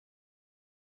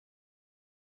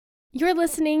You're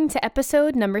listening to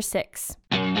episode number 6.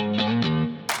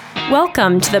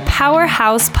 Welcome to the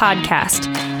Powerhouse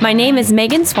Podcast. My name is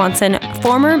Megan Swanson,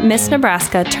 former Miss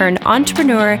Nebraska turned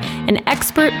entrepreneur and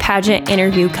expert pageant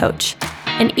interview coach.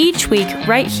 And each week,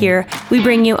 right here, we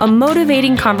bring you a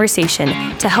motivating conversation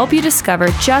to help you discover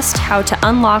just how to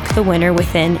unlock the winner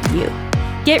within you.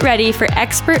 Get ready for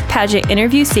expert pageant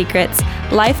interview secrets,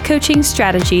 life coaching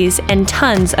strategies, and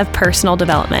tons of personal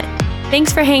development.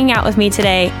 Thanks for hanging out with me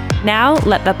today. Now,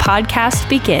 let the podcast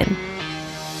begin.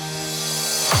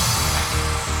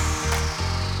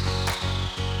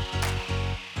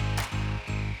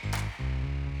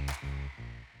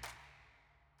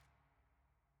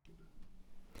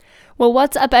 Well,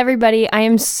 what's up, everybody? I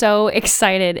am so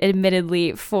excited,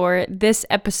 admittedly, for this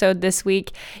episode this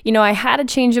week. You know, I had a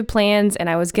change of plans and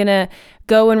I was going to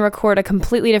go and record a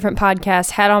completely different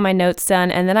podcast, had all my notes done,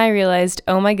 and then I realized,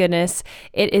 oh my goodness,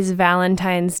 it is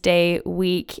Valentine's Day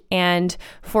week. And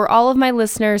for all of my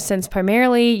listeners, since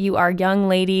primarily you are young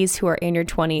ladies who are in your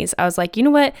 20s, I was like, you know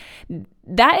what?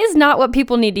 That is not what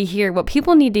people need to hear. What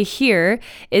people need to hear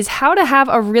is how to have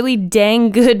a really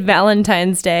dang good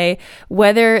Valentine's Day,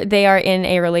 whether they are in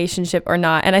a relationship or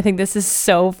not. And I think this is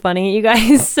so funny, you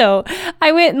guys. So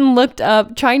I went and looked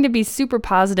up, trying to be super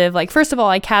positive. Like, first of all,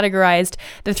 I categorized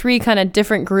the 3 kind of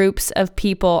different groups of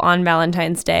people on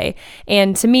Valentine's Day.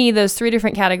 And to me, those 3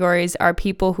 different categories are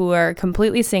people who are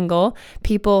completely single,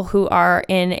 people who are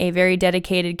in a very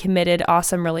dedicated, committed,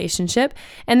 awesome relationship,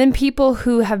 and then people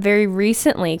who have very recently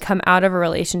come out of a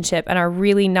relationship and are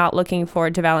really not looking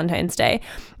forward to Valentine's Day.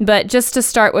 But just to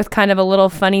start with kind of a little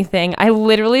funny thing, I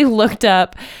literally looked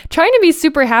up, trying to be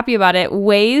super happy about it,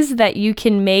 ways that you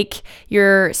can make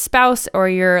your spouse or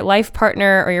your life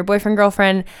partner or your boyfriend,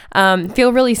 girlfriend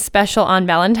feel really special on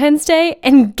Valentine's Day.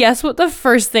 And guess what the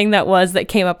first thing that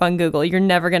came up on Google? You're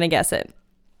never going to guess it.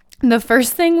 The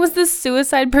first thing was the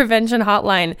suicide prevention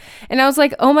hotline. And I was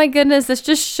like, oh my goodness, this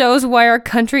just shows why our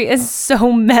country is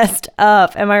so messed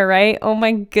up. Am I right? Oh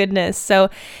my goodness.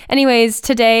 So anyways,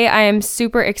 today I am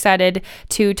super excited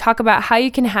to talk about how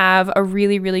you can have a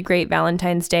really, really great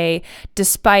Valentine's Day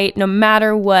despite no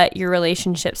matter what your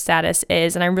relationship status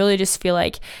is. And I really just feel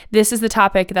like this is the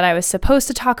topic that I was supposed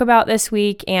to talk about this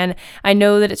week. And I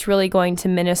know that it's really going to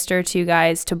minister to you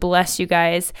guys, to bless you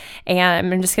guys.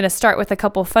 And I'm just going to start with a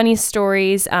couple funny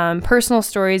stories, personal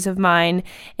stories of mine,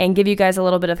 and give you guys a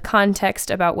little bit of context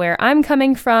about where I'm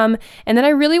coming from. And then I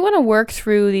really want to work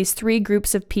through these 3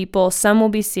 groups of people. Some will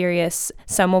be serious,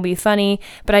 some will be funny,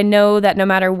 but I know that no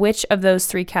matter which of those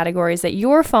 3 categories that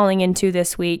you're falling into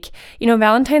this week, you know,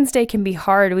 Valentine's Day can be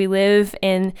hard. We live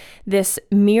in this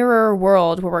mirror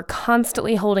world where we're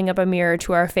constantly holding up a mirror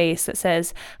to our face that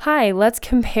says, hi, let's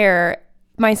compare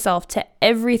myself to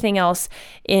everything else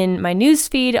in my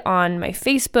newsfeed, on my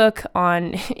Facebook,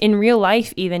 in real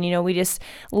life even. You know, we just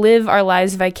live our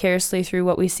lives vicariously through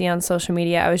what we see on social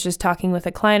media. I was just talking with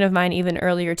a client of mine even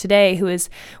earlier today who is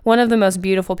one of the most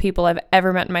beautiful people I've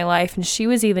ever met in my life, and she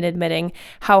was even admitting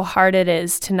how hard it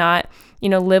is to not, you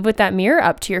know, live with that mirror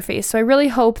up to your face. So I really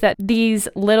hope that these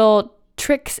little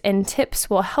tricks and tips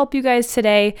will help you guys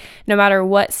today, no matter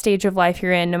what stage of life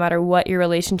you're in, no matter what your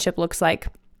relationship looks like.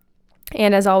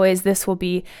 And as always, this will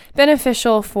be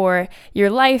beneficial for your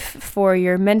life, for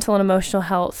your mental and emotional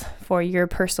health, for your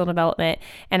personal development,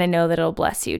 and I know that it'll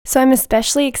bless you. So I'm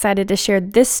especially excited to share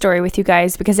this story with you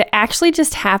guys because it actually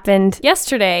just happened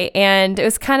yesterday, and it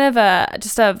was kind of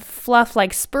just a fluff,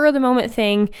 like spur of the moment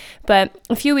thing. But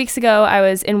a few weeks ago, I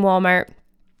was in Walmart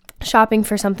shopping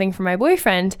for something for my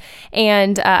boyfriend,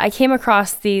 and I came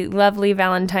across the lovely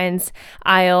Valentine's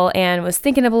aisle and was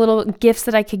thinking of little gifts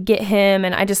that I could get him.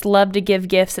 And I just love to give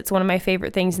gifts. It's one of my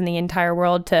favorite things in the entire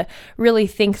world, to really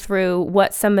think through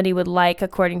what somebody would like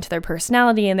according to their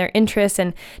personality and their interests,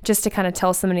 and just to kind of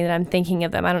tell somebody that I'm thinking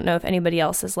of them. I don't know if anybody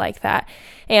else is like that.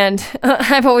 And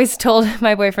I've always told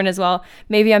my boyfriend as well,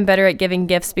 maybe I'm better at giving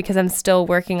gifts because I'm still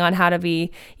working on how to be,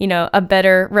 you know, a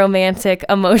better romantic,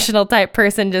 emotional type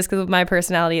person, just because of my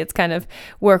personality. It's kind of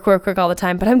work all the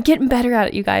time, but I'm getting better at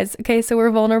it, you guys. Okay, so we're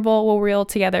vulnerable, we're real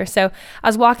together. So I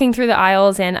was walking through the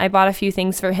aisles and I bought a few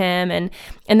things for him, and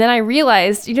then I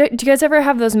realized, do you guys ever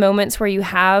have those moments where you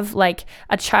have like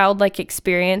a childlike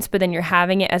experience, but then you're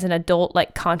having it as an adult,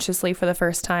 like consciously for the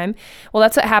first time? Well,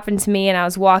 that's what happened to me, and I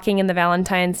was walking in the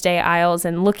Valentine's Day aisles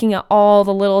and looking at all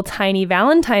the little tiny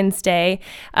Valentine's Day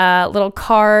little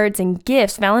cards and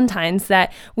gifts, Valentines,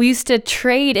 that we used to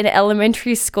trade in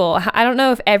elementary school school. I don't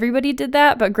know if everybody did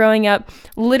that, but growing up,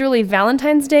 literally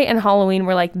Valentine's Day and Halloween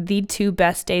were like the two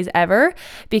best days ever,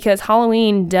 because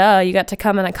Halloween, you got to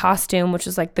come in a costume, which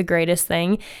is like the greatest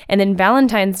thing. And then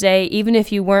Valentine's Day, even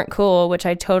if you weren't cool, which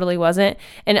I totally wasn't,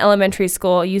 in elementary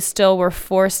school, you still were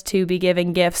forced to be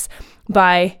given gifts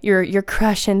by your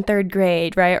crush in third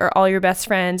grade, right? Or all your best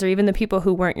friends, or even the people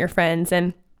who weren't your friends.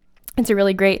 And it's a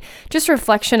really great just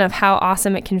reflection of how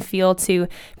awesome it can feel to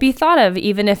be thought of,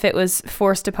 even if it was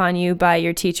forced upon you by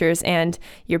your teachers and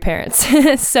your parents.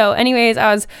 So anyways,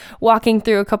 I was walking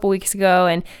through a couple weeks ago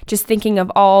and just thinking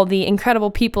of all the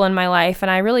incredible people in my life.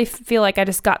 And I really feel like I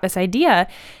just got this idea,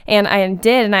 and I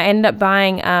ended up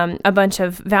buying a bunch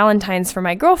of Valentines for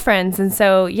my girlfriends. And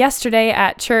so yesterday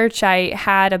at church, I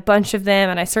had a bunch of them,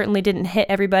 and I certainly didn't hit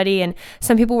everybody. And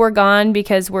some people were gone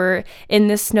because we're in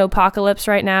this snowpocalypse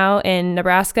right now in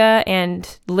Nebraska,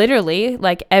 and literally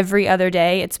like every other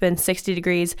day it's been 60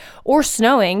 degrees or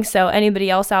snowing. So anybody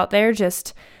else out there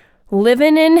just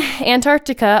living in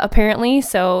Antarctica apparently,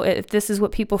 so if this is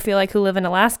what people feel like who live in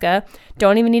Alaska,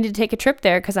 don't even need to take a trip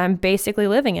there, because I'm basically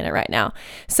living in it right now.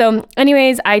 So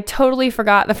anyways, I totally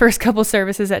forgot the first couple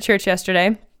services at church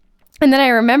yesterday. And then I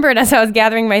remembered as I was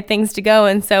gathering my things to go.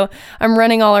 And so I'm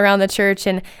running all around the church,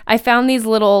 and I found these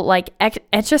little like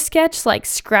Etch-a-Sketch, like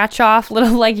scratch off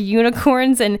little like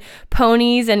unicorns and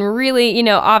ponies, and really,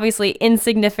 obviously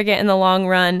insignificant in the long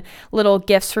run, little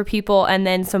gifts for people. And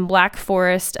then some Black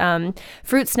Forest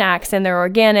fruit snacks, and they're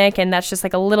organic. And that's just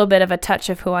like a little bit of a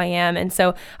touch of who I am. And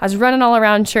so I was running all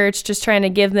around church, just trying to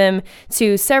give them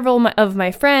to several of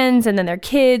my friends, and then their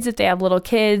kids, if they have little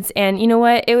kids. And you know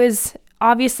what? It was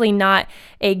obviously not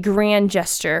a grand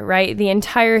gesture, right? The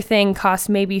entire thing cost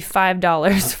maybe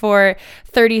 $5 for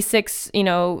 36,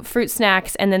 fruit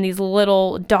snacks, and then these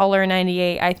little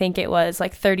 $1.98, I think it was,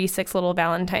 like 36 little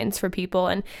Valentines for people.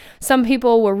 And some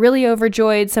people were really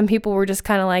overjoyed. Some people were just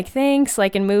kind of like, thanks,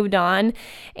 and moved on.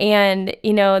 And,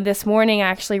 this morning I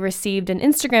actually received an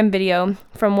Instagram video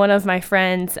from one of my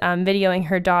friends videoing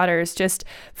her daughters just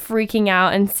freaking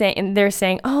out, and they're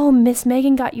saying, oh, Miss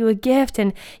Megan got you a gift,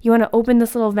 and you want to open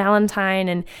this little Valentine,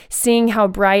 and seeing how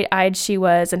bright-eyed she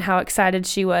was and how excited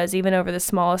she was even over the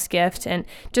smallest gift, and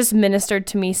just ministered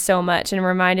to me so much, and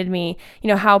reminded me,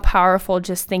 how powerful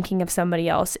just thinking of somebody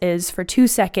else is for 2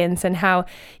 seconds, and how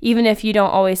even if you don't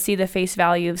always see the face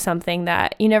value of something,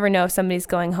 that you never know if somebody's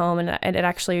going home and it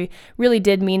actually really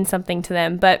did mean something to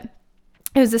them. But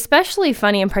it was especially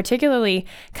funny and particularly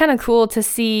kind of cool to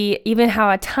see even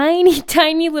how a tiny,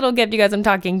 tiny little gift, you guys, I'm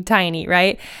talking tiny,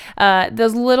 right?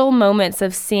 Those little moments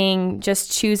of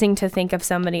just choosing to think of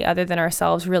somebody other than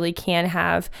ourselves really can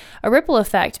have a ripple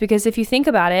effect. Because if you think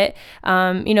about it,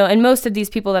 and most of these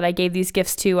people that I gave these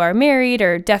gifts to are married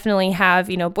or definitely have,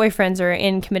 boyfriends or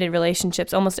in committed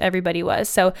relationships. Almost everybody was.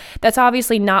 So that's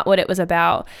obviously not what it was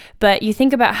about. But you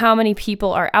think about how many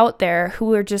people are out there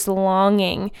who are just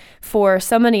longing for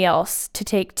somebody else to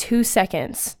take 2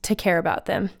 seconds to care about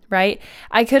them, right?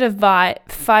 I could have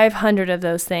bought 500 of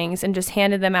those things and just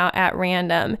handed them out at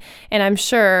random. And I'm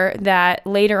sure that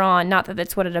later on, not that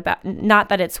it's what it's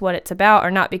about,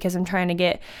 or not because I'm trying to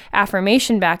get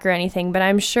affirmation back or anything, but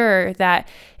I'm sure that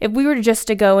if we were just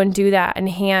to go and do that and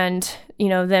hand,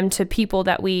 them to people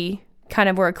that we kind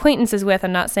of were acquaintances with.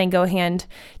 I'm not saying go hand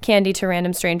candy to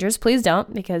random strangers. Please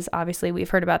don't, because obviously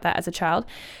we've heard about that as a child.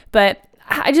 But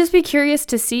I'd just be curious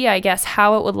to see, I guess,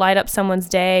 how it would light up someone's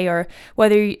day, or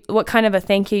what kind of a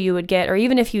thank you would get, or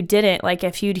even if you didn't, like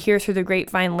if you'd hear through the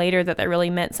grapevine later that really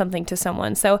meant something to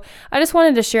someone. So I just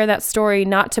wanted to share that story,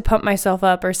 not to pump myself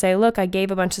up or say, look, I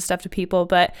gave a bunch of stuff to people,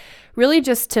 but really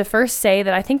just to first say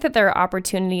that I think that there are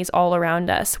opportunities all around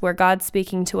us where God's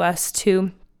speaking to us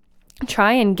to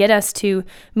try and get us to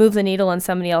move the needle in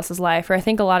somebody else's life. Or I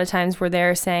think a lot of times we're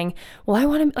there saying, well,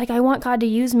 I want God to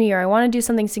use me, or I want to do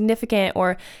something significant,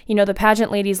 or, the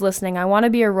pageant ladies listening, I want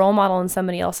to be a role model in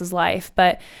somebody else's life.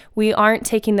 But we aren't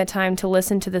taking the time to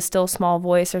listen to the still small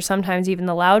voice, or sometimes even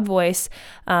the loud voice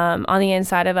on the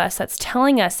inside of us that's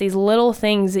telling us these little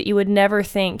things that you would never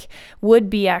think would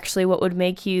be actually what would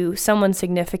make you someone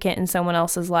significant in someone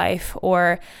else's life,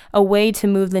 or a way to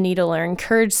move the needle or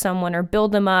encourage someone or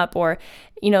build them up, or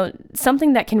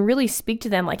something that can really speak to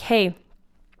them like, hey,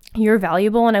 you're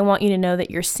valuable and I want you to know that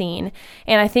you're seen.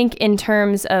 And I think in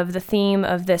terms of the theme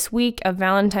of this week of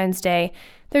Valentine's Day,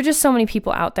 there are just so many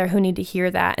people out there who need to hear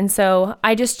that. And so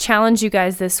I just challenge you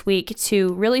guys this week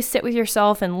to really sit with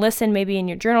yourself and listen, maybe in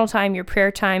your journal time, your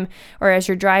prayer time, or as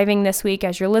you're driving this week,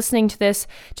 as you're listening to this,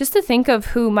 just to think of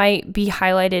who might be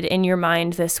highlighted in your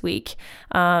mind this week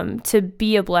to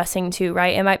be a blessing to,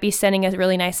 right? It might be sending a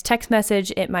really nice text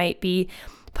message. It might be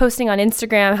posting on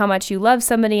Instagram how much you love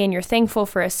somebody and you're thankful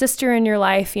for a sister in your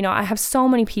life. I have so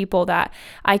many people that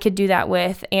I could do that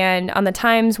with. And on the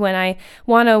times when I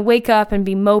want to wake up and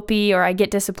be mopey, or I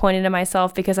get disappointed in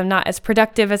myself because I'm not as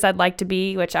productive as I'd like to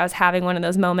be, which I was having one of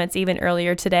those moments even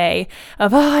earlier today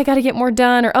of, I got to get more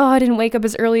done, or I didn't wake up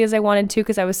as early as I wanted to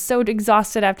because I was so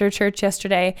exhausted after church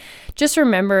yesterday. Just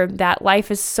remember that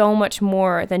life is so much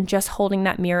more than just holding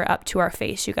that mirror up to our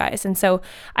face, you guys. And so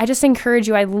I just encourage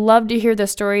you. I'd love to hear the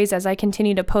stories as I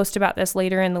continue to post about this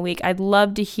later in the week. I'd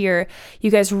love to hear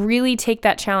you guys really take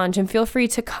that challenge, and feel free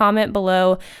to comment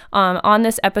below on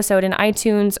this episode in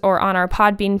iTunes or on our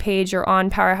Podbean page or on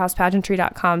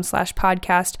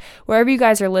powerhousepageantry.com/podcast, wherever you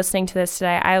guys are listening to this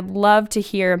today. I'd love to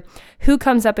hear who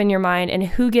comes up in your mind and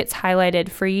who gets highlighted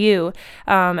for you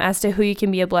as to who you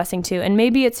can be a blessing to. And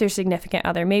maybe it's your significant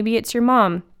other. Maybe it's your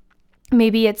mom.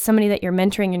 Maybe it's somebody that you're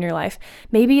mentoring in your life.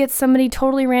 Maybe it's somebody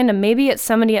totally random. Maybe it's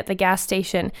somebody at the gas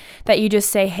station that you just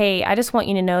say, hey, I just want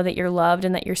you to know that you're loved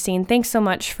and that you're seen. Thanks so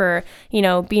much for,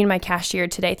 being my cashier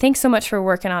today. Thanks so much for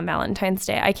working on Valentine's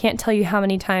Day. I can't tell you how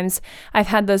many times I've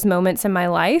had those moments in my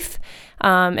life.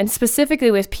 And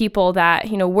specifically with people that,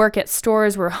 work at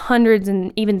stores where hundreds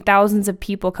and even thousands of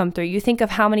people come through. You think of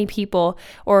how many people,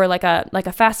 or like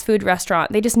a fast food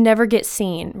restaurant, they just never get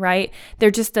seen, right? They're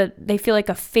just they feel like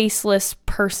a faceless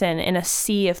person in a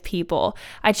sea of people.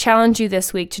 I challenge you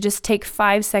this week to just take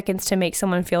 5 seconds to make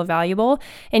someone feel valuable.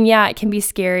 And yeah, it can be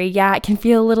scary. Yeah, it can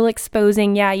feel a little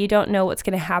exposing. Yeah, you don't know what's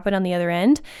going to happen on the other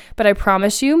end. But I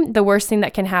promise you, the worst thing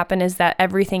that can happen is that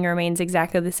everything remains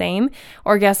exactly the same.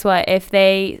 Or guess what? If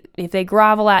they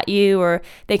grovel at you, or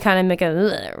they kind of make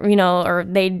or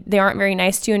they aren't very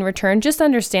nice to you in return, just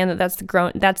understand that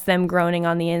that's them groaning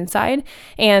on the inside,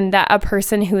 and that a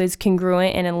person who is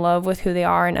congruent and in love with who they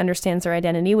are and understands their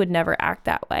identity would never act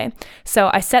that way. So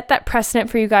I set that precedent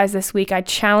for you guys this week. I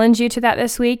challenge you to that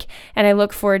this week, and I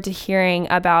look forward to hearing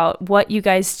about what you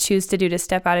guys choose to do to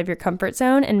step out of your comfort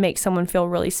zone and make someone feel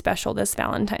really special this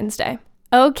Valentine's Day.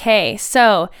 Okay,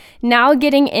 so now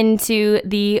getting into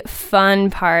the fun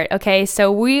part. Okay, so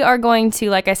we are going to,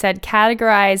 like I said,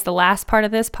 categorize the last part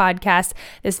of this podcast,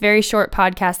 this very short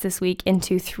podcast this week,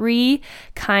 into 3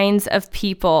 kinds of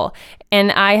people.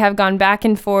 And I have gone back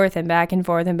and forth and back and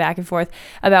forth and back and forth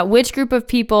about which group of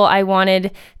people I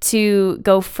wanted to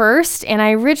go first. And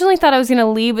I originally thought I was going to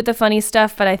lead with the funny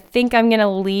stuff, but I think I'm going to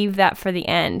leave that for the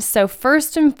end. So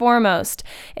first and foremost,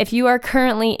 if you are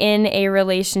currently in a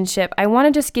relationship, I want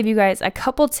to just give you guys a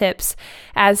couple tips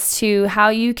as to how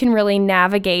you can really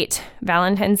navigate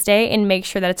Valentine's Day and make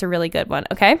sure that it's a really good one,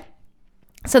 okay?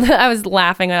 So I was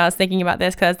laughing when I was thinking about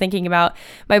this, because I was thinking about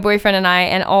my boyfriend and I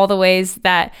and all the ways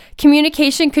that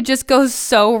communication could just go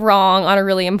so wrong on a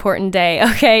really important day.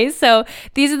 Okay, so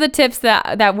these are the tips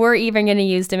that we're even going to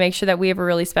use to make sure that we have a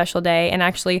really special day. And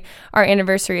actually, our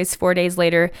anniversary is 4 days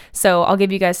later, so I'll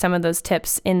give you guys some of those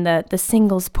tips in the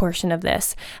singles portion of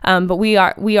this. But we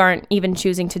aren't even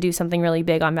choosing to do something really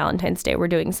big on Valentine's Day. We're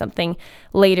doing something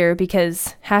later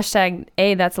because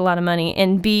 #A, that's a lot of money,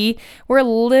 and B, we're a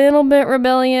little bit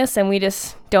rebellious and we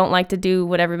just don't like to do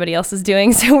what everybody else is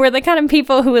doing. So we're the kind of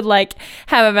people who would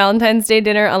have a Valentine's Day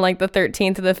dinner on the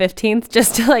 13th or the 15th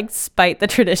just to spite the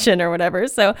tradition or whatever.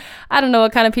 So I don't know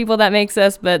what kind of people that makes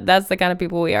us, but that's the kind of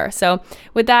people we are. So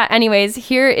with that, anyways,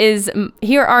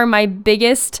 here are my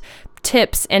biggest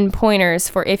tips and pointers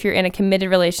for if you're in a committed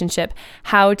relationship,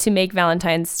 how to make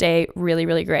Valentine's Day really,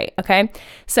 really great. Okay.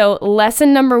 So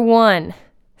lesson number 1,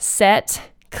 set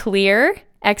clear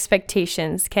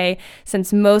expectations. Okay.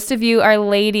 Since most of you are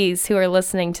ladies who are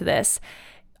listening to this,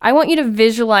 I want you to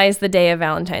visualize the day of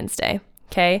Valentine's Day.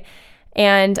 Okay.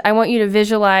 And I want you to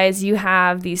visualize you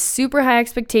have these super high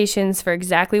expectations for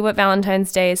exactly what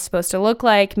Valentine's Day is supposed to look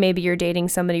like. Maybe you're dating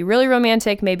somebody really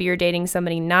romantic. Maybe you're dating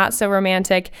somebody not so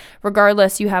romantic.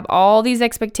 Regardless, you have all these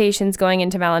expectations going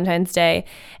into Valentine's Day,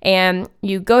 and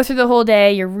you go through the whole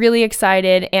day. You're really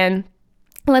excited, and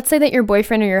let's say that your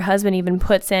boyfriend or your husband even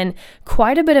puts in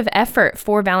quite a bit of effort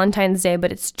for Valentine's Day,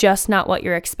 but it's just not what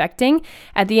you're expecting.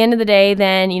 At the end of the day,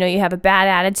 then, you have a bad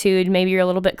attitude. Maybe you're a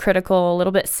little bit critical, a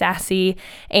little bit sassy,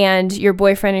 and your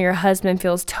boyfriend or your husband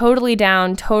feels totally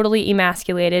down, totally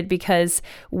emasculated because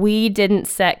we didn't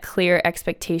set clear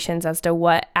expectations as to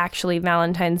what actually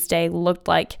Valentine's Day looked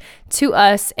like to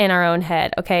us in our own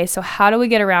head. Okay, so how do we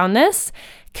get around this?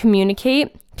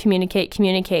 Communicate.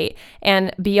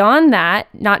 And beyond that,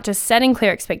 not just setting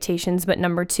clear expectations, but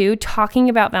number 2, talking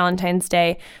about Valentine's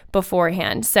Day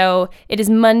beforehand. So it is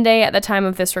Monday at the time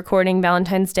of this recording.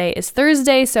 Valentine's Day is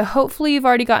Thursday. So hopefully you've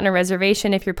already gotten a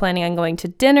reservation if you're planning on going to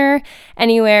dinner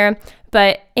anywhere.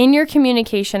 But in your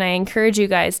communication, I encourage you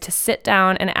guys to sit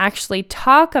down and actually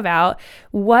talk about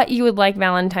what you would like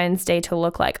Valentine's Day to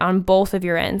look like on both of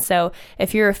your ends. So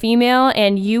if you're a female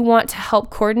and you want to help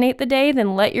coordinate the day,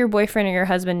 then let your boyfriend or your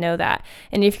husband know that.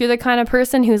 And if you're the kind of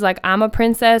person who's like, I'm a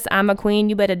princess, I'm a queen,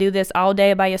 you better do this all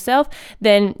day by yourself,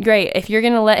 then great. If you're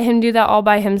going to let him do that all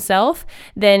by himself,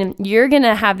 then you're going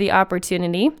to have the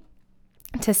opportunity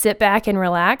to sit back and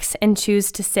relax and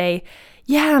choose to say,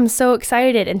 yeah, I'm so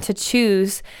excited, and to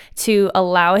choose to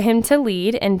allow him to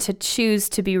lead and to choose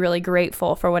to be really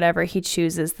grateful for whatever he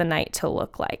chooses the night to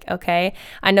look like, okay?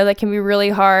 I know that can be really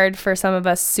hard for some of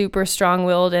us super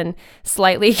strong-willed and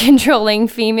slightly controlling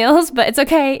females, but it's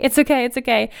okay. It's okay. It's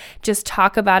okay. Just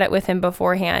talk about it with him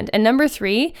beforehand. And number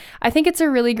 3, I think it's a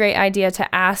really great idea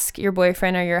to ask your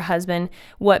boyfriend or your husband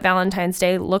what Valentine's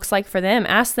Day looks like for them.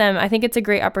 Ask them. I think it's a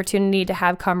great opportunity to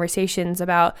have conversations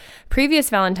about previous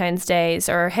Valentine's Days,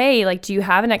 or hey, like, do you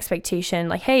have an expectation?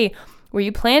 Like, hey, were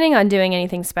you planning on doing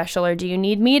anything special, or do you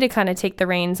need me to kind of take the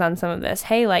reins on some of this?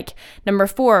 Hey, like, number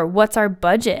 4, what's our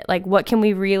budget? Like, what can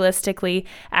we realistically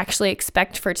actually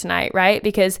expect for tonight, right?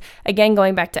 Because again,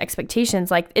 going back to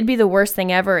expectations, like, it'd be the worst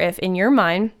thing ever if in your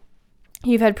mind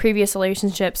you've had previous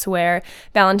relationships where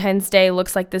Valentine's Day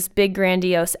looks like this big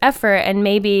grandiose effort, and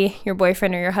maybe your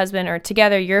boyfriend or your husband, or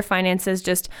together, your finances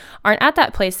just aren't at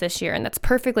that place this year, and that's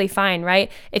perfectly fine,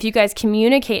 right? If you guys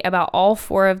communicate about all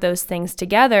 4 of those things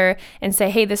together and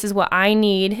say, hey, this is what I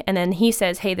need, and then he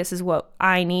says, hey, this is what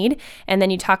I need, and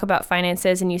then you talk about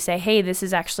finances and you say, hey, this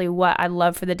is actually what I'd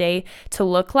love for the day to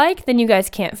look like, then you guys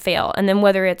can't fail. And then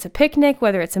whether it's a picnic,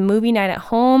 whether it's a movie night at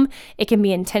home, it can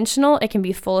be intentional, it can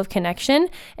be full of connection,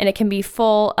 and it can be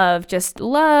full of just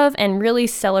love and really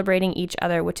celebrating each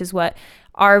other, which is what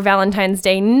our Valentine's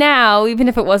Day now, even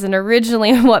if it wasn't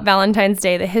originally what Valentine's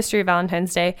Day, the history of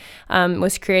Valentine's Day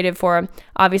was created for.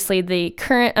 Obviously, the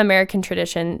current American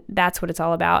tradition, that's what it's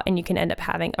all about, and you can end up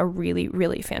having a really,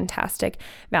 really fantastic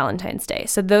Valentine's Day.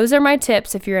 So those are my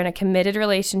tips if you're in a committed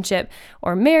relationship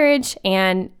or marriage,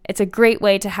 and it's a great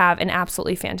way to have an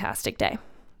absolutely fantastic day.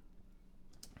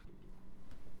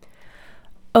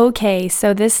 Okay,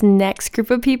 so this next group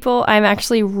of people, I'm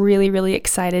actually really, really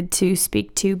excited to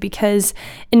speak to because,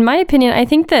 in my opinion, I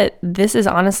think that this is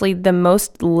honestly the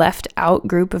most left out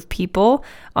group of people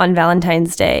on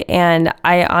Valentine's Day. And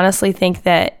I honestly think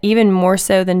that even more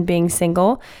so than being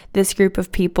single, this group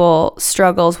of people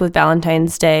struggles with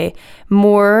Valentine's Day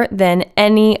more than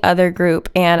any other group.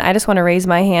 And I just want to raise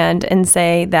my hand and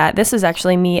say that this is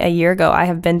actually me a year ago. I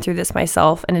have been through this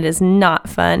myself, and it is not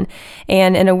fun.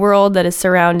 And in a world that is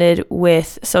surrounded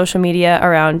with social media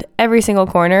around every single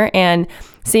corner and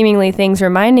seemingly things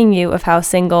reminding you of how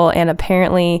single and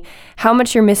apparently how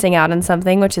much you're missing out on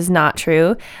something, which is not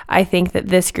true, I think that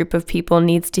this group of people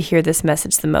needs to hear this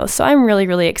message the most. So I'm really,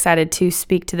 really excited to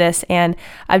speak to this, and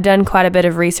I've done quite a bit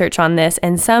of research on this,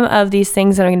 and some of these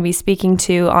things that I'm going to be speaking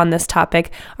to on this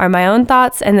topic are my own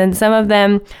thoughts, and then some of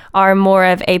them are more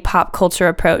of a pop culture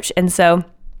approach. And so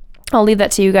I'll leave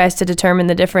that to you guys to determine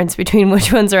the difference between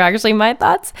which ones are actually my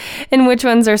thoughts and which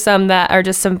ones are some that are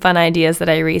just some fun ideas that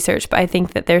I researched. But I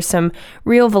think that there's some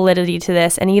real validity to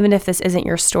this. And even if this isn't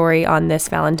your story on this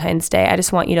Valentine's Day, I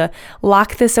just want you to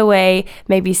lock this away,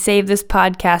 maybe save this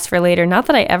podcast for later. Not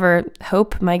that I ever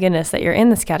hope, my goodness, that you're in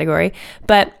this category,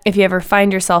 but if you ever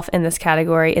find yourself in this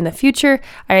category in the future,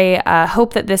 I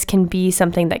hope that this can be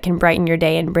something that can brighten your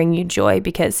day and bring you joy,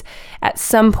 because at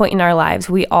some point in our lives,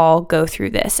 we all go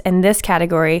through this. And this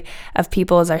category of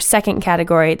people is our second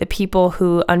category, the people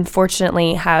who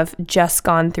unfortunately have just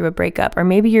gone through a breakup, or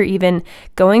maybe you're even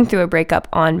going through a breakup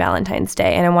on Valentine's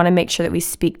Day. And I want to make sure that we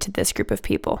speak to this group of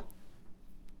people.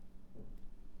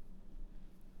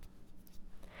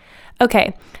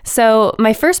 Okay, so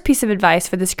my first piece of advice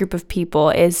for this group of people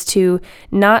is to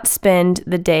not spend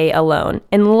the day alone.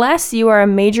 Unless you are a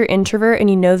major introvert and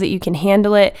you know that you can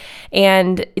handle it,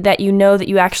 and that you know that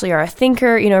you actually are a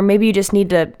thinker, or maybe you just need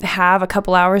to have a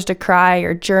couple hours to cry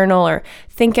or journal or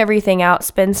think everything out,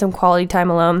 spend some quality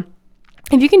time alone.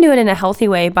 If you can do it in a healthy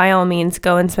way, by all means,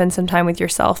 go and spend some time with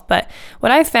yourself. But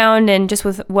what I've found, and just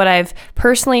with what I've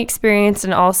personally experienced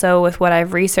and also with what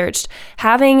I've researched,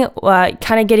 having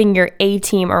kind of getting your A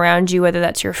team around you, whether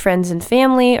that's your friends and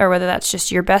family or whether that's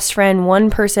just your best friend, one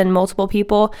person, multiple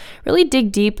people, really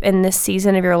dig deep in this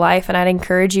season of your life. And I'd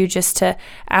encourage you just to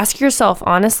ask yourself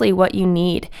honestly what you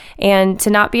need, and to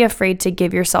not be afraid to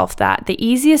give yourself that. The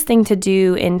easiest thing to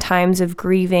do in times of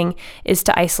grieving is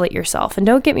to isolate yourself. And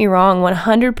don't get me wrong, 100%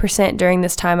 100% during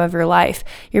this time of your life.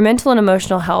 Your mental and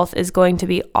emotional health is going to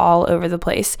be all over the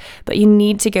place, but you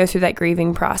need to go through that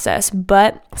grieving process.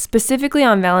 But specifically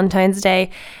on Valentine's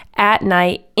Day, at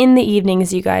night, in the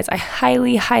evenings, you guys, I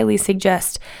highly, highly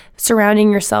suggest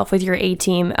surrounding yourself with your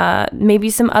A-team, maybe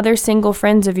some other single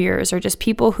friends of yours, or just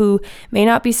people who may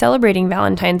not be celebrating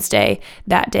Valentine's Day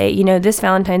that day. This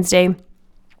Valentine's Day,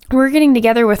 we're getting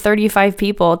together with 35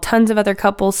 people, tons of other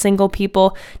couples, single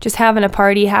people, just having a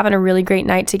party, having a really great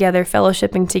night together,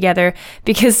 fellowshipping together,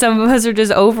 because some of us are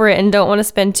just over it and don't want to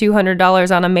spend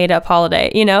 $200 on a made-up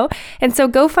holiday, And so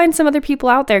go find some other people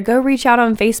out there. Go reach out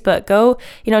on Facebook. Go,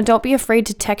 don't be afraid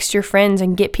to text your friends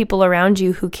and get people around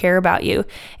you who care about you.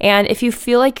 And if you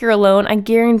feel like you're alone, I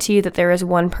guarantee you that there is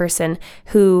one person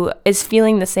who is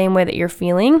feeling the same way that you're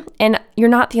feeling. And you're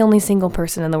not the only single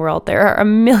person in the world. There are a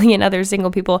million other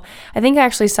single people. I think I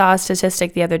actually saw a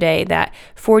statistic the other day that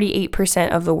 48%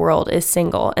 of the world is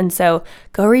single. And so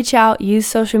go reach out, use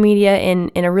social media in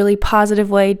a really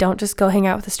positive way. Don't just go hang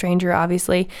out with a stranger,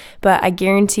 obviously. But I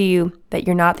guarantee you that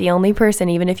you're not the only person,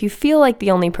 even if you feel like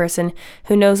the only person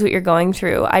who knows what you're going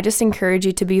through. I just encourage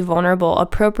you to be vulnerable,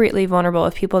 appropriately vulnerable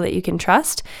with people that you can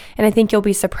trust. And I think you'll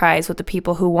be surprised with the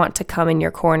people who want to come in your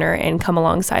corner and come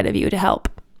alongside of you to help.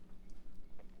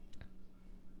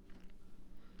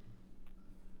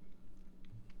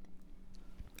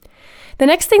 The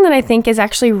next thing that I think is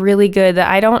actually really good that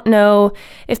I don't know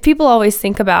if people always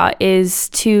think about is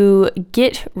to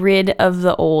get rid of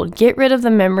the old, get rid of the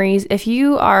memories. If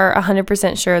you are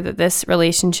 100% sure that this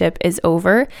relationship is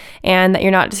over and that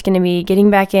you're not just going to be getting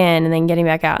back in and then getting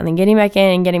back out and then getting back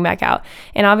in and getting back out.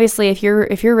 And obviously if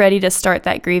you're ready to start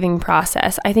that grieving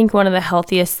process, I think one of the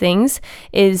healthiest things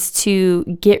is to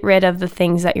get rid of the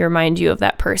things that remind you of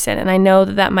that person. And I know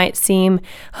that might seem,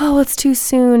 oh, it's too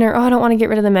soon, or, oh, I don't want to get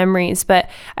rid of the memories. But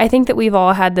I think that we've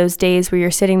all had those days where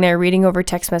you're sitting there reading over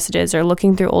text messages or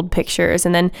looking through old pictures,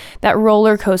 and then that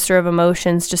roller coaster of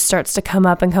emotions just starts to come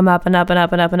up and come up and up and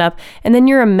up and up and up, and then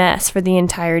you're a mess for the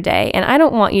entire day. And I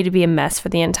don't want you to be a mess for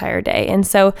the entire day. And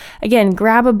so again,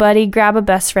 grab a buddy, grab a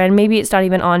best friend. Maybe it's not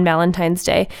even on Valentine's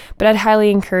Day, but I'd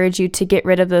highly encourage you to get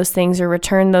rid of those things or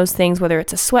return those things, whether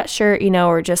it's a sweatshirt,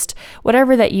 or just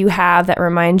whatever that you have that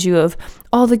reminds you of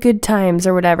all the good times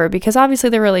or whatever, because obviously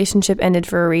the relationship ended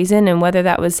for a reason, and whether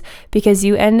that was because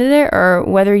you ended it or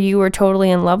whether you were totally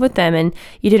in love with them and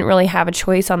you didn't really have a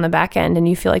choice on the back end and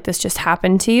you feel like this just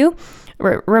happened to you,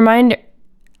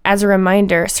 as a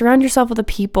reminder, surround yourself with the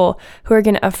people who are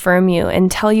going to affirm you and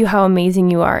tell you how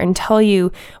amazing you are and tell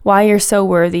you why you're so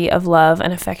worthy of love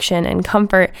and affection and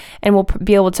comfort, and will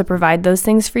be able to provide those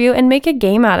things for you and make a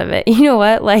game out of it. You know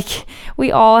what? Like,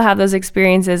 we all have those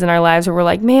experiences in our lives where we're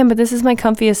like, man, but this is my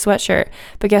comfiest sweatshirt.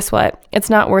 But guess what?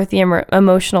 It's not worth the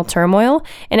emotional turmoil,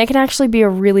 and it can actually be a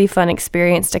really fun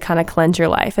experience to kind of cleanse your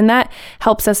life. And that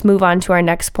helps us move on to our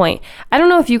next point. I don't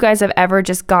know if you guys have ever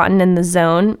just gotten in the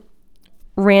zone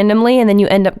randomly and then you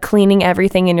end up cleaning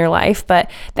everything in your life, but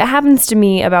that happens to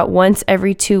me about once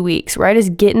every 2 weeks, where I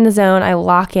just get in the zone, I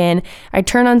lock in, I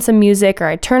turn on some music, or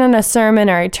I turn on a sermon,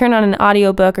 or I turn on an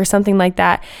audiobook or something like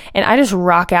that, and I just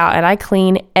rock out and I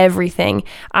clean everything.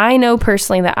 I know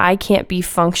personally that I can't be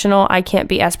functional, I can't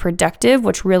be as productive,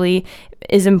 which really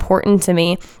is important to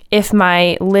me, if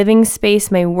my living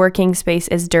space, my working space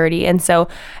is dirty. And so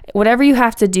whatever you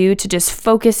have to do to just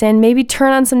focus in, maybe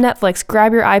turn on some Netflix,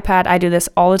 grab your iPad. I do this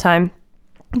all the time.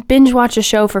 Binge watch a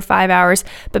show for 5 hours,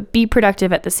 but be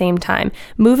productive at the same time.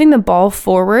 Moving the ball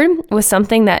forward with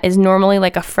something that is normally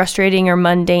like a frustrating or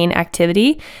mundane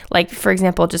activity, like for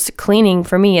example, just cleaning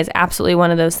for me is absolutely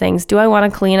one of those things. Do I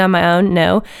want to clean on my own?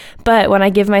 No. But when I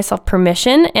give myself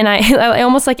permission and I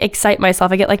almost like excite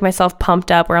myself, I get like myself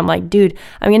pumped up where I'm like, dude,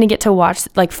 I'm going to get to watch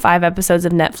like 5 episodes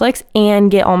of Netflix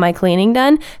and get all my cleaning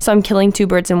done. So I'm killing 2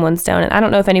 birds in one stone. And I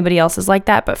don't know if anybody else is like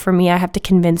that, but for me, I have to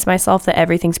convince myself that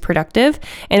everything's productive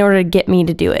in order to get me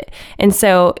to do it. And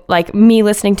so like me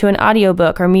listening to an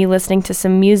audiobook or me listening to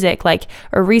some music, like,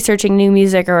 or researching new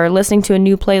music or listening to a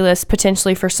new playlist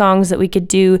potentially for songs that we could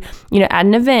do, at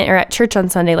an event or at church on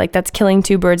Sunday, like that's killing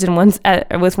 2 birds in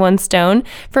with one stone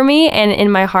for me. And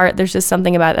in my heart, there's just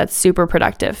something about it that's super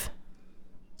productive.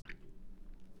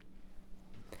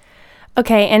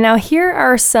 Okay, and now here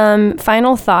are some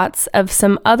final thoughts of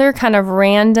some other kind of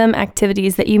random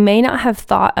activities that you may not have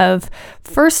thought of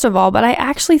first of all, but I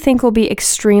actually think will be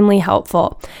extremely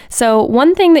helpful. So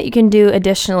one thing that you can do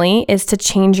additionally is to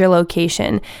change your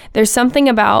location. There's something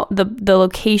about the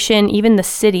location, even the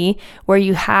city, where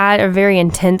you had a very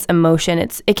intense emotion.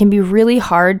 It can be really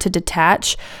hard to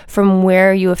detach from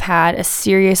where you have had a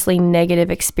seriously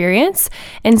negative experience.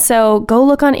 And so go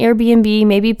look on Airbnb,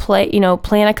 maybe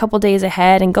plan a couple days days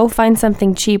ahead and go find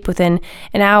something cheap within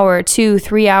an hour, 2,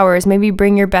 3 hours. Maybe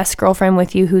bring your best girlfriend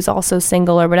with you who's also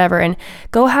single or whatever, and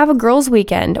go have a girls'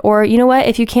 weekend. Or you know what?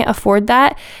 If you can't afford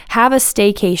that, have a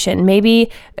staycation. Maybe,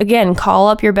 again, call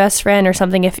up your best friend or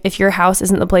something if your house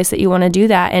isn't the place that you want to do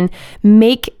that, and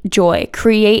make joy,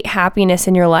 create happiness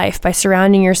in your life by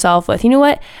surrounding yourself with, you know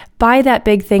what? Buy that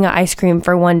big thing of ice cream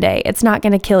for one day. It's not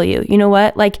going to kill you. You know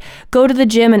what? Like, go to the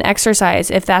gym and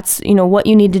exercise if that's, what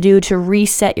you need to do to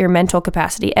reset your mental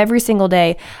capacity. Every single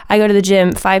day, I go to the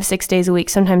gym 5, 6 days a week,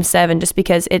 sometimes 7, just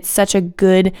because it's such a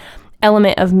good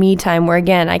element of me time where,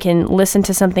 again, I can listen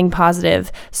to something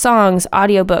positive, songs,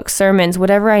 audiobooks, sermons,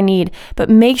 whatever I need. But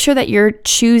make sure that you're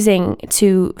choosing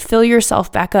to fill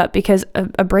yourself back up, because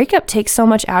a breakup takes so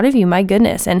much out of you. My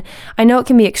goodness. And I know it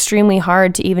can be extremely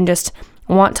hard to even just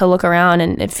want to look around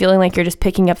and feeling like you're just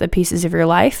picking up the pieces of your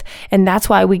life. And that's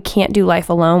why we can't do life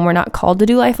alone. We're not called to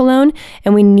do life alone.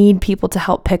 And we need people to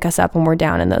help pick us up when we're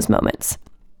down in those moments.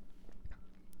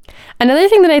 Another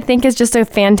thing that I think is just a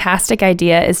fantastic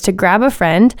idea is to grab a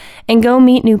friend and go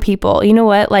meet new people. You know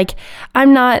what? Like,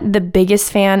 I'm not the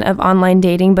biggest fan of online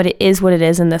dating, but it is what it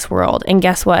is in this world. And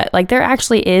guess what? Like, there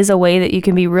actually is a way that you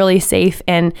can be really safe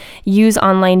and use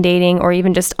online dating or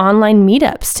even just online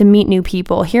meetups to meet new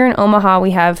people. Here in Omaha,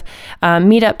 we have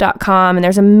meetup.com, and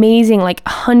there's amazing, like,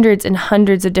 hundreds and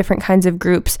hundreds of different kinds of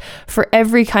groups for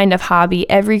every kind of hobby,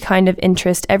 every kind of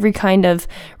interest, every kind of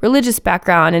religious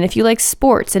background. And if you like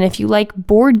sports, and if you like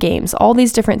board games, all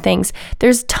these different things.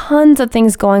 There's tons of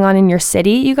things going on in your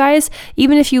city, you guys.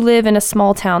 Even if you live in a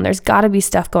small town, there's got to be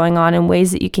stuff going on in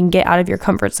ways that you can get out of your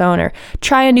comfort zone or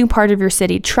try a new part of your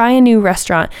city, try a new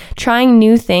restaurant, trying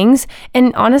new things.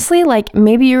 And honestly, like,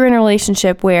 maybe you're in a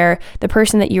relationship where the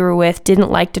person that you were with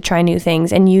didn't like to try new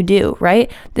things and you do,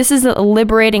 right? This is a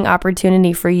liberating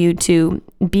opportunity for you to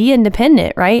be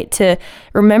independent, right? To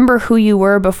remember who you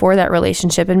were before that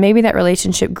relationship. And maybe that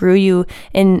relationship grew you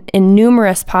in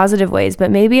numerous positive ways,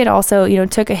 but maybe it also,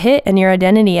 took a hit in your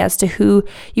identity as to who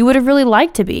you would have really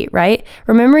liked to be, right?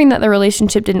 Remembering that the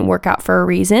relationship didn't work out for a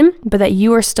reason, but that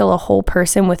you are still a whole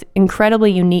person with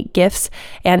incredibly unique gifts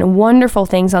and wonderful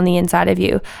things on the inside of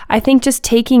you. I think just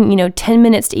taking, 10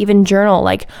 minutes to even journal,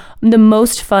 like, the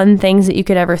most fun things that you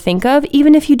could ever think of,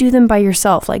 even if you do them by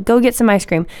yourself, like go get some ice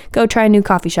cream, go try a new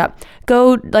coffee shop,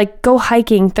 go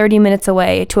hiking 30 minutes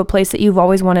away to a place that you've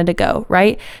always wanted to go,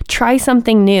 right? Try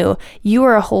something new. You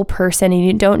are a whole person and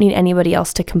you don't need anybody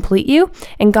else to complete you.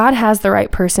 And God has the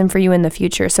right person for you in the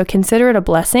future. So consider it a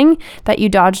blessing that you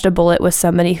dodged a bullet with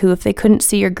somebody who, if they couldn't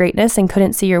see your greatness and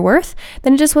couldn't see your worth,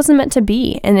 then it just wasn't meant to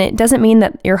be. And it doesn't mean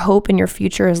that your hope in your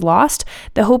future is lost.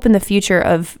 The hope in the future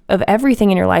of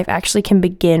everything in your life actually can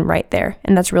begin right there.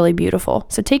 And that's really beautiful.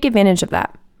 So take advantage of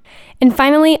that. And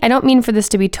finally, I don't mean for this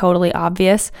to be totally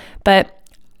obvious, but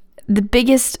the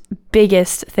biggest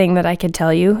thing that I could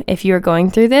tell you if you are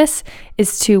going through this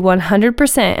is to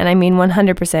 100%, and I mean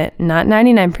 100%, not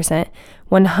 99%,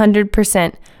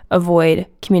 100% avoid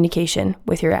communication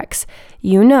with your ex.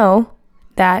 You know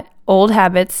that old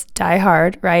habits die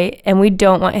hard, right? And we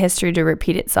don't want history to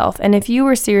repeat itself. And if you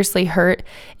were seriously hurt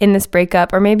in this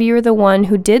breakup, or maybe you were the one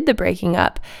who did the breaking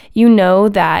up, you know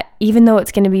that even though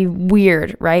it's going to be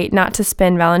weird, right, not to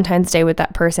spend Valentine's Day with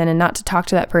that person and not to talk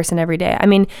to that person every day. I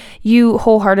mean, you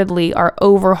wholeheartedly are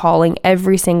overhauling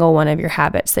every single one of your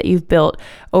habits that you've built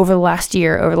over the last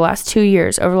year, over the last 2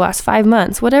 years, over the last 5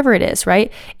 months, whatever it is,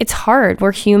 right? It's hard.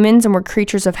 We're humans and we're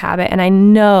creatures of habit. And I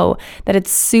know that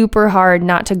it's super hard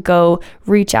not to go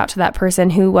reach out to that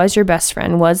person who was your best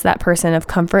friend, was that person of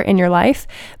comfort in your life.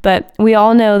 But we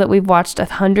all know that we've watched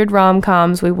 100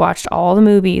 rom-coms, we've watched all the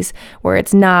movies where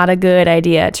it's not a good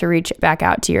idea to reach back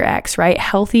out to your ex, right?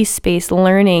 Healthy space,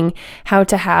 learning how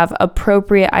to have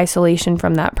appropriate isolation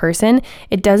from that person.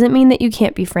 It doesn't mean that you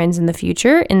can't be friends in the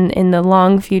future, in the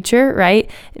long future, right?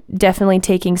 Definitely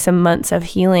taking some months of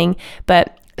healing,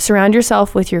 but surround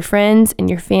yourself with your friends and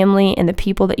your family and the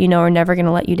people that you know are never going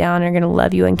to let you down and are going to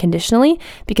love you unconditionally,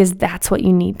 because that's what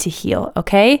you need to heal,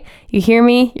 okay? You hear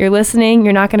me? You're listening.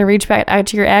 You're not going to reach back out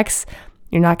to your ex.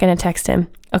 You're not going to text him.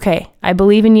 Okay, I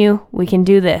believe in you. We can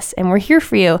do this. And we're here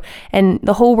for you. And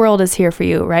the whole world is here for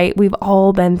you, right? We've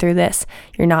all been through this.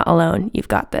 You're not alone. You've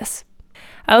got this.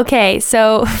 Okay,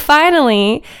 so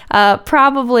finally,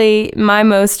 probably my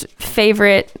most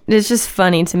favorite, it's just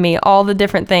funny to me, all the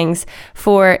different things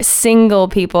for single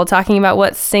people, talking about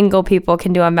what single people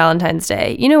can do on Valentine's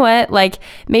Day. You know what? Like,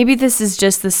 maybe this is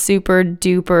just the super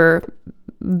duper,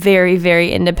 very,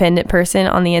 very independent person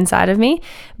on the inside of me,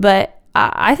 but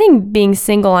I think being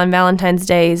single on Valentine's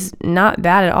Day is not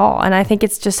bad at all. And I think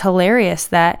it's just hilarious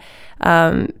that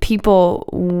people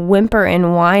whimper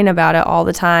and whine about it all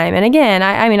the time. And again,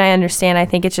 I mean, I understand. I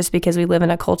think it's just because we live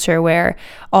in a culture where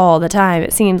all the time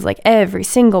it seems like every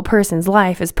single person's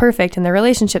life is perfect and their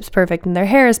relationship's perfect and their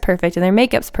hair is perfect and their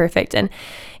makeup's perfect. And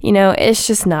it's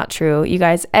just not true. You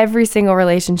guys, every single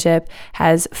relationship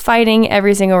has fighting.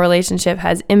 Every single relationship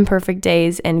has imperfect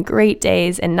days and great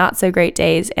days and not so great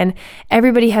days. And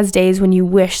everybody has days when you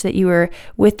wish that you were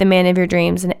with the man of your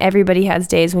dreams. And everybody has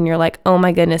days when you're like, oh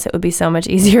my goodness, it would be so much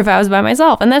easier if I was by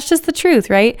myself. And that's just the truth,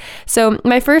 right? So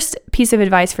my first piece of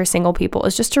advice for single people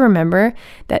is just to remember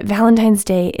that Valentine's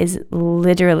Day is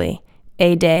literally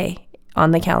a day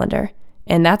on the calendar.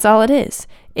 And that's all it is.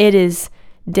 It is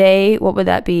day, what would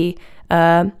that be?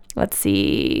 Let's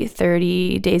see,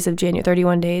 30 days of January,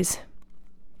 31 days.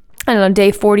 I don't know,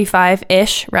 day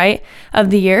 45-ish, right, of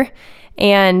the year.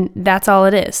 And that's all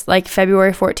it is. Like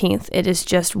February 14th, it is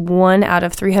just 1 out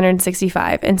of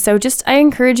 365. And so I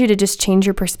encourage you to just change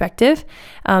your perspective.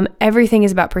 Everything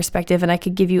is about perspective, and I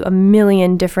could give you a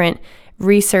million different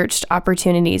researched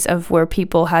opportunities of where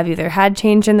people have either had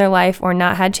change in their life or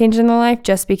not had change in their life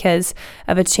just because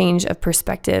of a change of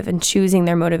perspective and choosing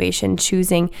their motivation,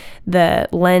 choosing the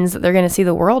lens that they're going to see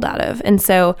the world out of. And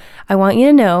so I want you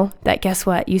to know that guess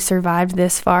what? You survived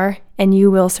this far and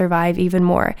you will survive even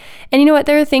more. And you know what?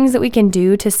 There are things that we can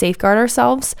do to safeguard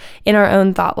ourselves in our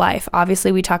own thought life.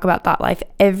 Obviously, we talk about thought life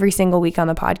every single week on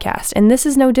the podcast, and this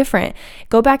is no different.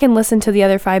 Go back and listen to the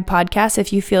other 5 podcasts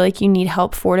if you feel like you need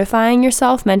help fortifying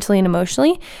yourself mentally and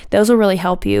emotionally. Those will really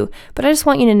help you. But I just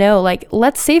want you to know,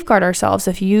 let's safeguard ourselves.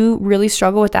 If you really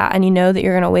struggle with that and you know that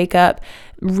you're going to wake up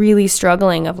really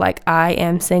struggling of I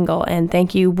am single, and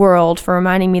thank you world for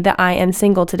reminding me that I am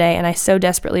single today and I so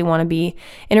desperately want to be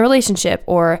in a relationship,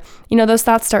 or those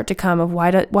thoughts start to come of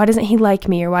why doesn't he like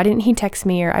me, or why didn't he text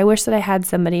me, or I wish that I had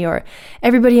somebody, or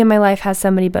everybody in my life has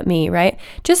somebody but me, right?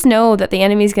 Just know that the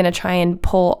enemy is going to try and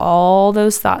pull all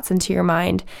those thoughts into your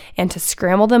mind and to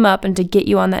scramble them up and to get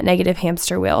you on that negative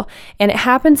hamster wheel, and it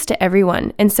happens to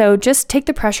everyone. And so just take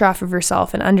the pressure off of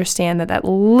yourself and understand that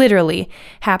literally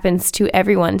happens to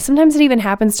everyone. Sometimes it even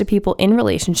happens to people in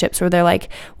relationships where they're like,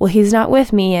 well, he's not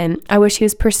with me and I wish he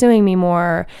was pursuing me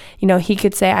more. He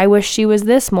could say, I wish she was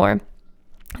this more.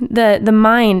 The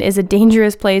mind is a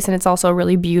dangerous place, and it's also a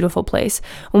really beautiful place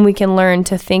when we can learn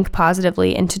to think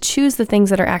positively and to choose the things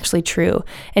that are actually true,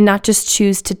 and not just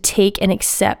choose to take and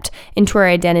accept into our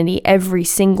identity every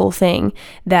single thing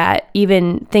that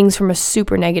even things from a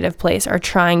super negative place are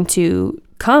trying to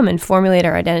come and formulate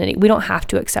our identity. We don't have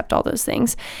to accept all those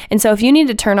things. And so if you need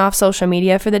to turn off social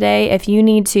media for the day, if you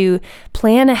need to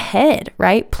plan ahead,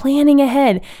 right? Planning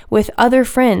ahead with other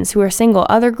friends who are single,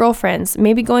 other girlfriends,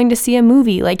 maybe going to see a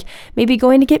movie, maybe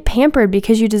going to get pampered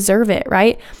because you deserve it,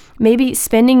 right? Maybe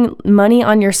spending money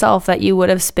on yourself that you would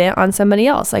have spent on somebody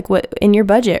else, what in your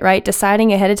budget, right?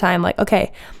 Deciding ahead of time,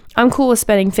 okay, I'm cool with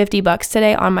spending $50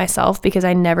 today on myself because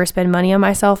I never spend money on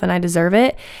myself and I deserve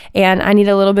it. And I need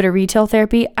a little bit of retail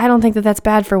therapy. I don't think that that's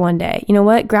bad for one day. You know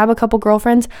what? Grab a couple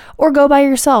girlfriends or go by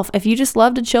yourself. If you just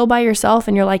love to chill by yourself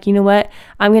and you're like, you know what?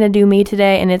 I'm going to do me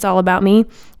today and it's all about me.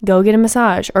 Go get a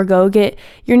massage or go get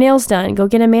your nails done. Go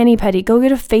get a mani-pedi. Go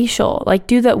get a facial.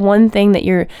 Do that one thing that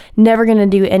you're never going to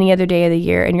do any other day of the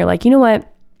year. And you're like, you know what?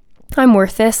 I'm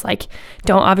worth this.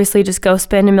 Don't obviously just go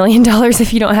spend $1 million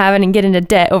if you don't have it and get into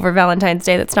debt over Valentine's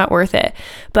Day. That's not worth it.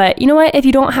 But you know what? If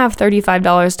you don't have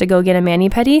 $35 to go get a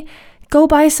mani-pedi, go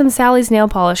buy some Sally's nail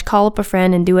polish, call up a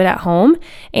friend and do it at home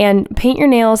and paint your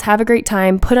nails, have a great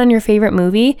time, put on your favorite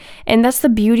movie. And that's the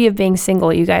beauty of being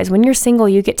single, you guys. When you're single,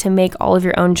 you get to make all of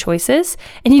your own choices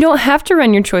and you don't have to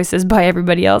run your choices by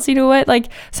everybody else. You know what?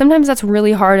 Sometimes that's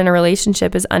really hard in a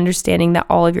relationship, is understanding that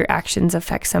all of your actions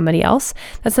affect somebody else.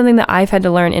 That's something that I've had to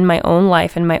learn in my own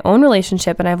life, in my own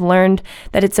relationship. And I've learned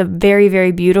that it's a very,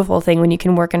 very beautiful thing when you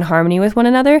can work in harmony with one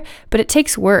another, but it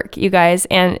takes work, you guys.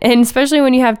 And especially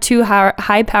when you have two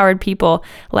high-powered people,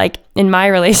 like in my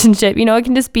relationship, it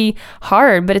can just be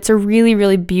hard, but it's a really,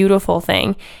 really beautiful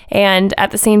thing. And at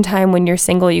the same time, when you're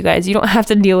single, you guys, you don't have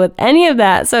to deal with any of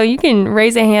that. So you can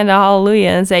raise a hand to hallelujah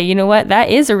and say, you know what, that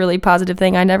is a really positive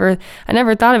thing. I never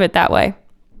thought of it that way.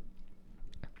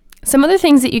 Some other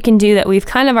things that you can do that we've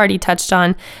kind of already touched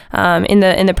on in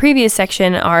the previous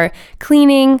section are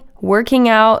cleaning, working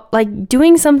out,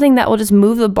 doing something that will just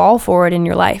move the ball forward in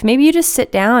your life. Maybe you just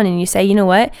sit down and you say, you know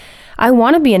what, I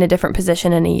want to be in a different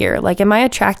position in a year. Like, am I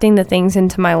attracting the things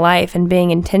into my life and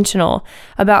being intentional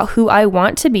about who I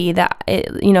want to be? That,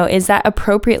 is that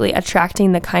appropriately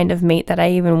attracting the kind of mate that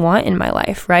I even want in my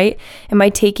life, right? Am I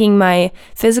taking my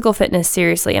physical fitness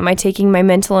seriously? Am I taking my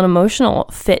mental and emotional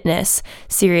fitness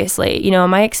seriously?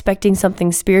 Am I expecting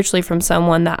something spiritually from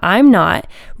someone that I'm not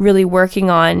really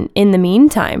working on in the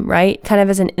meantime, right? Kind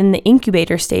of as in the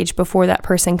incubator stage before that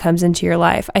person comes into your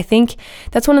life. I think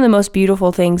that's one of the most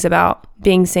beautiful things about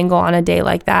being single on a day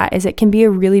like that, is it can be a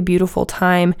really beautiful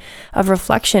time of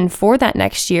reflection for that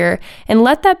next year, and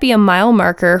let that be a mile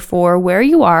marker for where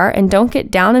you are, and don't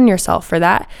get down on yourself for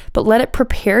that, but let it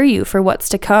prepare you for what's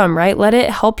to come, right? Let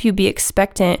it help you be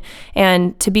expectant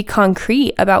and to be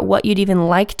concrete about what you'd even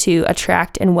like to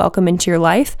attract and welcome into your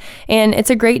life. And it's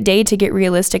a great day to get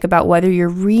realistic about whether you're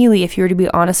really, if you were to be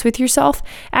honest with yourself,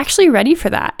 actually ready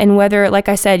for that, and whether, like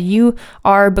I said, you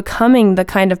are becoming the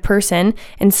kind of person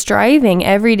and striving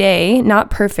every day,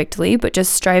 not perfectly, but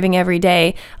just striving every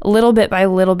day, little bit by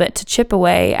little bit, to chip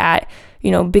away at,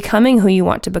 becoming who you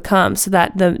want to become, so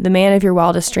that the man of your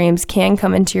wildest dreams can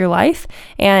come into your life,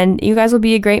 and you guys will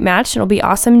be a great match, and it'll be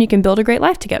awesome, and you can build a great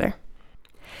life together.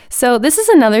 So this is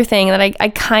another thing that I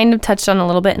kind of touched on a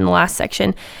little bit in the last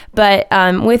section, but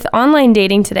with online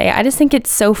dating today, I just think it's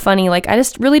so funny. Like, I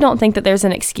just really don't think that there's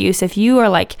an excuse if you are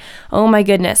like, oh my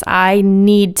goodness, I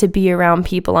need to be around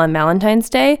people on Valentine's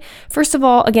Day. First of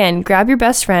all, again, grab your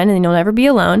best friend and you'll never be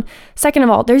alone. Second of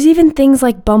all, there's even things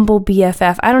like Bumble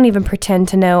BFF. I don't even pretend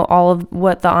to know all of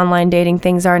what the online dating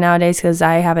things are nowadays, because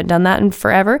I haven't done that in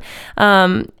forever.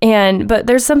 But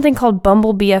there's something called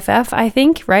Bumble BFF, I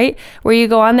think, right? Where you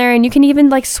go on there and you can even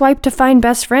like swipe to find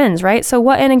best friends, right? So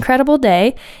what an incredible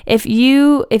day. If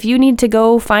you need to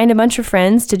go find a bunch of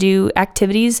friends to do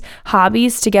activities,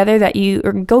 hobbies together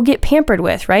or go get pampered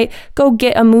with, right? Go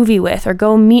get a movie with, or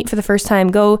go meet for the first time,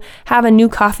 go have a new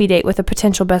coffee date with a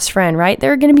potential best friend, right?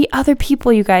 There are going to be other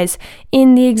people, you guys,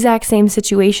 in the exact same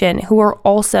situation who are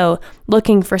also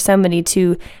looking for somebody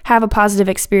to have a positive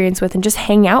experience with and just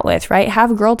hang out with, right?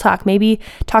 Have girl talk, maybe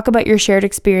talk about your shared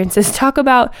experiences, talk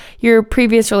about your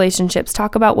previous relationships,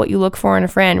 talk about what you look for in a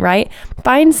friend, right?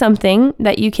 Find something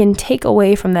that you can take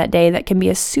away from that day that can be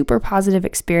a super positive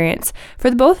experience for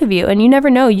the both of you. And you never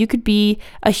know, you could be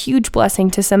a huge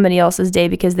blessing to somebody else's day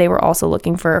because they were also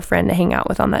looking for a friend to hang out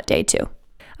with on that day too.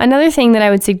 Another thing that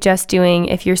I would suggest doing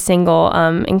if you're single,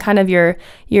 in kind of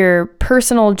your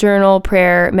personal journal,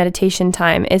 prayer, meditation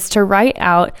time, is to write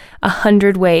out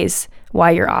 100 ways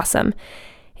why you're awesome.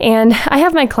 And I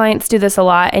have my clients do this a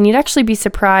lot, and you'd actually be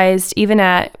surprised,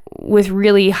 even with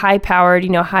really high-powered,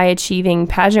 high-achieving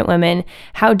pageant women,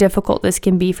 how difficult this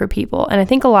can be for people. And I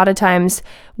think a lot of times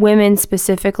women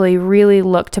specifically really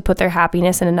look to put their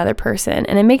happiness in another person.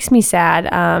 And it makes me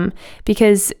sad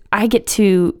because I get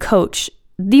to coach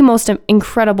the most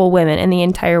incredible women in the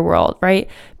entire world, right?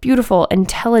 Beautiful,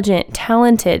 intelligent,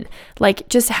 talented, like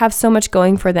just have so much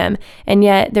going for them. And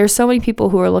yet there's so many people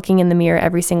who are looking in the mirror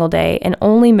every single day and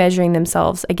only measuring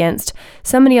themselves against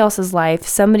somebody else's life,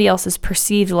 somebody else's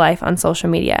perceived life on social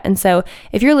media. And so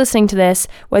if you're listening to this,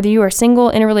 whether you are single,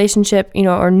 in a relationship,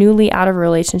 or newly out of a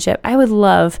relationship, I would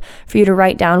love for you to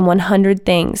write down 100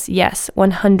 things. Yes,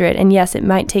 100. And yes, it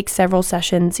might take several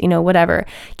sessions, whatever.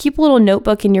 Keep a little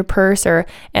notebook in your purse or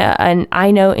an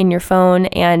iNote in your phone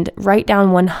and write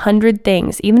down 100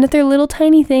 things, even if they're little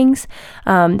tiny things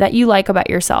that you like about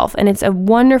yourself. And it's a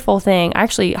wonderful thing. I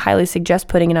actually highly suggest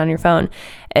putting it on your phone.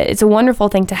 It's a wonderful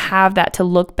thing to have that to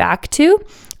look back to,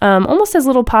 almost as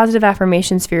little positive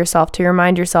affirmations for yourself, to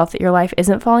remind yourself that your life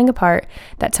isn't falling apart,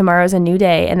 that tomorrow's a new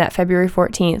day, and that February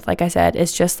 14th, like I said,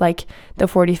 is just like the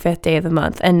 45th day of the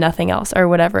month and nothing else, or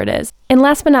whatever it is. And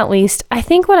last but not least, I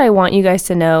think what I want you guys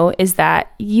to know is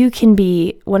that you can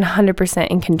be 100%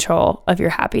 in control of your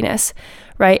happiness,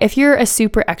 right? If you're a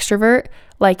super extrovert,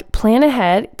 like plan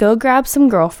ahead, go grab some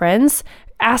girlfriends,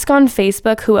 ask on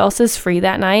Facebook who else is free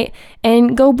that night,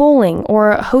 and go bowling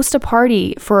or host a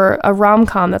party for a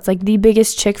rom-com that's like the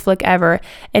biggest chick flick ever.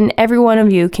 And every one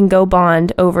of you can go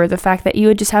bond over the fact that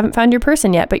you just haven't found your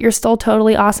person yet, but you're still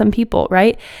totally awesome people,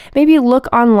 right? Maybe look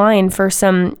online for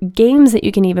some games that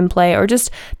you can even play, or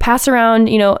just pass around,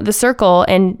 the circle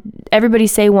and everybody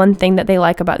say one thing that they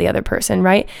like about the other person,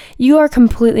 right? You are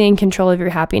completely in control of your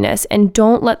happiness, and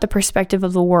don't let the perspective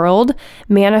of the world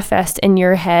manifest in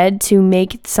your head to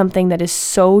make something that is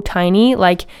so tiny,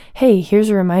 like, hey, here's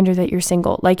a reminder that you're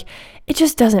single. Like, it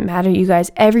just doesn't matter, you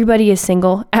guys. Everybody is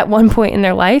single at one point in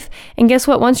their life. And guess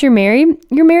what? Once you're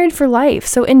married for life.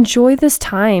 So enjoy this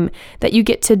time that you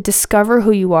get to discover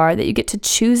who you are, that you get to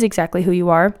choose exactly who you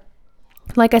are.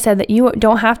 Like I said, that you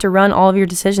don't have to run all of your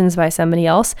decisions by somebody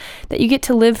else, that you get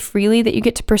to live freely, that you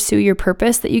get to pursue your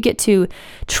purpose, that you get to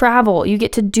travel, you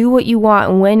get to do what you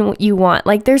want when you want.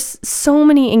 Like, there's so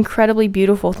many incredibly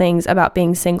beautiful things about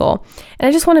being single. And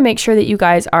I just want to make sure that you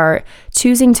guys are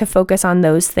choosing to focus on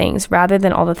those things rather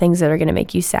than all the things that are going to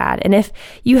make you sad. And if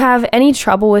you have any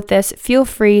trouble with this, feel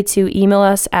free to email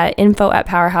us at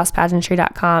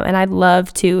info@powerhousepageantry.com. And I'd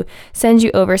love to send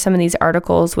you over some of these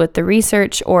articles with the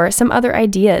research or some other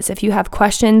ideas. If you have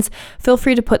questions, feel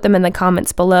free to put them in the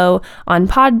comments below on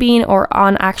Podbean or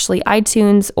on actually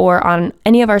iTunes or on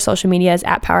any of our social medias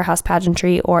at Powerhouse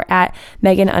Pageantry or at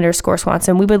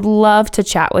Megan_Swanson. We would love to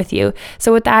chat with you.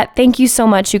 So with that, thank you so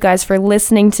much, you guys, for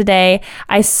listening today.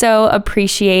 I so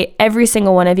appreciate every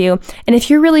single one of you. And if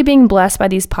you're really being blessed by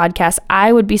these podcasts,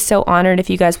 I would be so honored if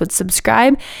you guys would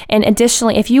subscribe. And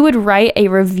additionally, if you would write a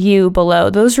review below.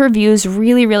 Those reviews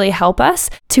really, really help us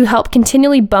to help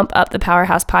continually bump up the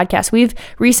Powerhouse podcast. We've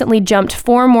recently jumped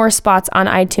 4 more spots on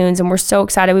iTunes, and we're so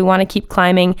excited. We want to keep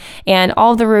climbing, and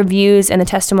all the reviews and the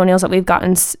testimonials that we've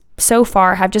gotten so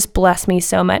far have just blessed me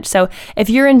so much. So if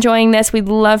you're enjoying this, we'd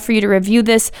love for you to review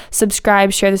this,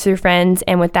 subscribe, share this with your friends,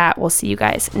 and with that, we'll see you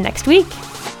guys next week.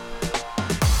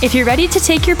 If you're ready to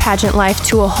take your pageant life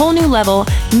to a whole new level,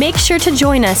 make sure to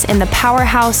join us in the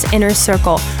Powerhouse Inner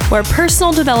Circle, where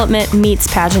personal development meets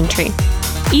pageantry.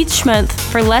 Each month,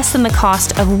 for less than the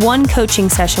cost of 1 coaching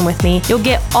session with me, you'll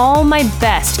get all my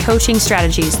best coaching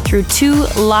strategies through 2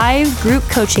 live group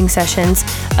coaching sessions,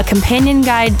 a companion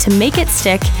guide to make it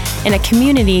stick, and a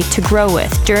community to grow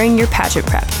with during your pageant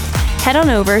prep. Head on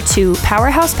over to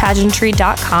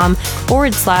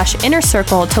powerhousepageantry.com/inner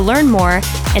circle to learn more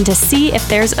and to see if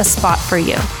there's a spot for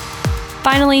you.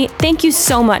 Finally, thank you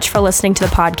so much for listening to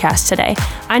the podcast today.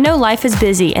 I know life is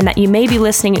busy and that you may be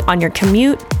listening on your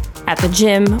commute, at the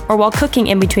gym, or while cooking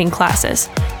in between classes.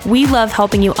 We love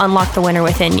helping you unlock the winner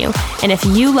within you. And if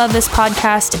you love this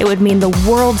podcast, it would mean the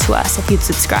world to us if you'd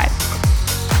subscribe.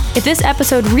 If this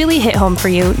episode really hit home for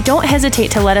you, don't hesitate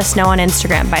to let us know on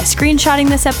Instagram by screenshotting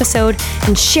this episode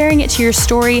and sharing it to your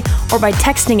story, or by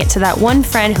texting it to that one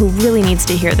friend who really needs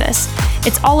to hear this.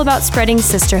 It's all about spreading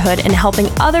sisterhood and helping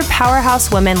other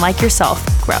powerhouse women like yourself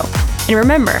grow. And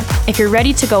remember, if you're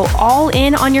ready to go all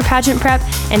in on your pageant prep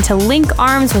and to link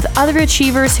arms with other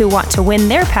achievers who want to win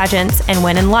their pageants and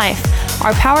win in life,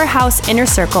 our Powerhouse Inner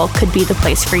Circle could be the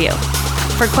place for you.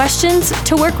 For questions,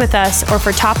 to work with us, or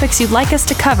for topics you'd like us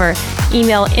to cover,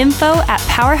 email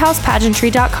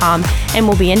info@powerhousepageantry.com and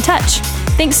we'll be in touch.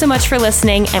 Thanks so much for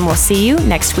listening, and we'll see you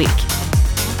next week.